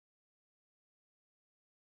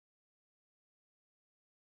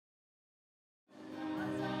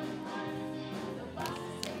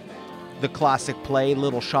The classic play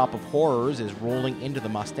Little Shop of Horrors is rolling into the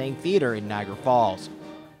Mustang Theater in Niagara Falls.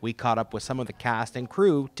 We caught up with some of the cast and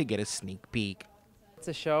crew to get a sneak peek. It's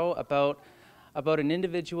a show about an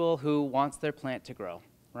individual who wants their plant to grow,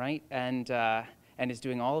 right? And is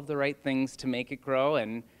doing all of the right things to make it grow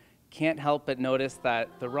and can't help but notice that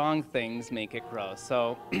the wrong things make it grow.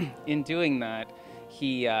 So in doing that,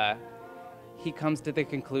 he comes to the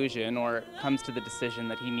conclusion, or comes to the decision,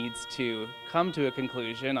 that he needs to come to a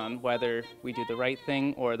conclusion on whether we do the right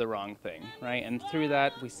thing or the wrong thing, right? And through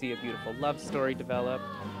that, we see a beautiful love story develop,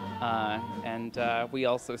 and we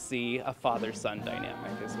also see a father-son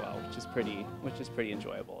dynamic as well, which is pretty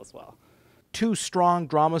enjoyable as well. Two strong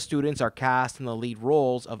drama students are cast in the lead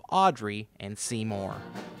roles of Audrey and Seymour.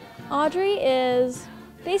 Audrey is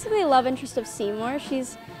basically a love interest of Seymour.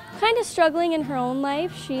 She's kind of struggling in her own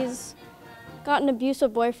life. She's got an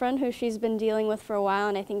abusive boyfriend who she's been dealing with for a while,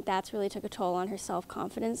 and I think that's really took a toll on her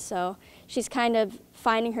self-confidence. So she's kind of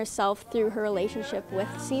finding herself through her relationship with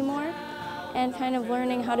Seymour and kind of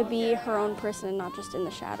learning how to be her own person and not just in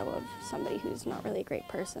the shadow of somebody who's not really a great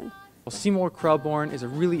person. Well, Seymour Krelborn is a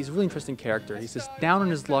really interesting character. He's this down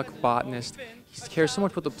on his luck botanist. He cares so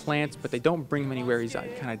much about the plants, but they don't bring him anywhere. He's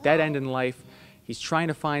kind of dead end in life. He's trying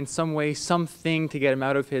to find some way, something to get him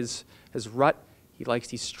out of his rut. He likes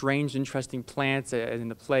these strange, interesting plants. In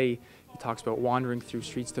the play, he talks about wandering through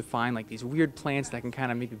streets to find like these weird plants that can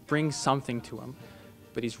kind of maybe bring something to him.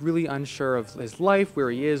 But he's really unsure of his life,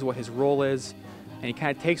 where he is, what his role is, and he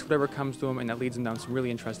kind of takes whatever comes to him, and that leads him down some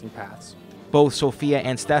really interesting paths. Both Sophia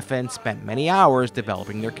and Stefan spent many hours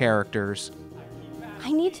developing their characters.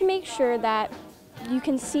 I need to make sure that you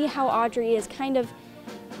can see how Audrey is kind of,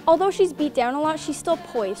 although she's beat down a lot, she's still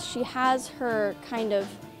poised. She has her kind of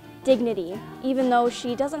dignity. Even though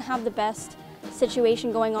she doesn't have the best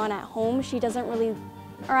situation going on at home, she doesn't really,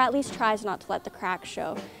 or at least tries not to let the cracks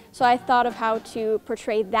show. So I thought of how to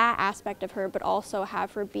portray that aspect of her, but also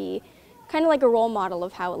have her be kind of like a role model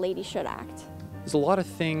of how a lady should act. There's a lot of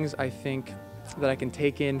things, I think, that I can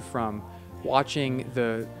take in from watching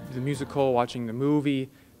the musical, watching the movie.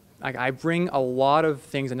 I bring a lot of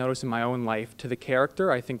things I notice in my own life to the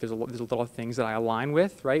character. I think there's a lot of things that I align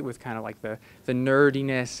with, right? With kind of like the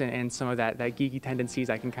nerdiness and some of that geeky tendencies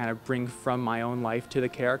I can kind of bring from my own life to the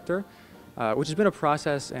character, which has been a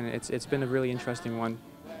process, and it's been a really interesting one.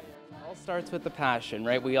 It all starts with the passion,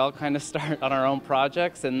 right? We all kind of start on our own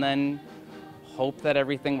projects and then hope that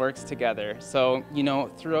everything works together. So, you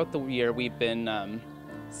know, throughout the year we've been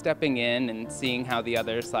stepping in and seeing how the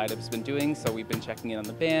other side has been doing. So we've been checking in on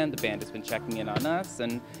the band has been checking in on us,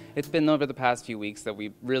 and it's been over the past few weeks that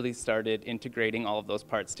we've really started integrating all of those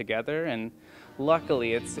parts together, and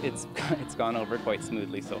luckily it's gone over quite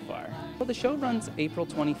smoothly so far. Well, the show runs April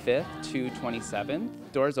 25th to 27th.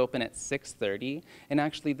 Doors open at 6:30, and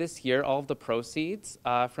actually this year all of the proceeds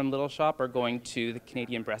from Little Shop are going to the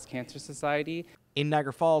Canadian Breast Cancer Society. In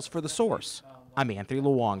Niagara Falls for The Source, I'm Anthony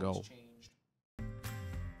Luongo.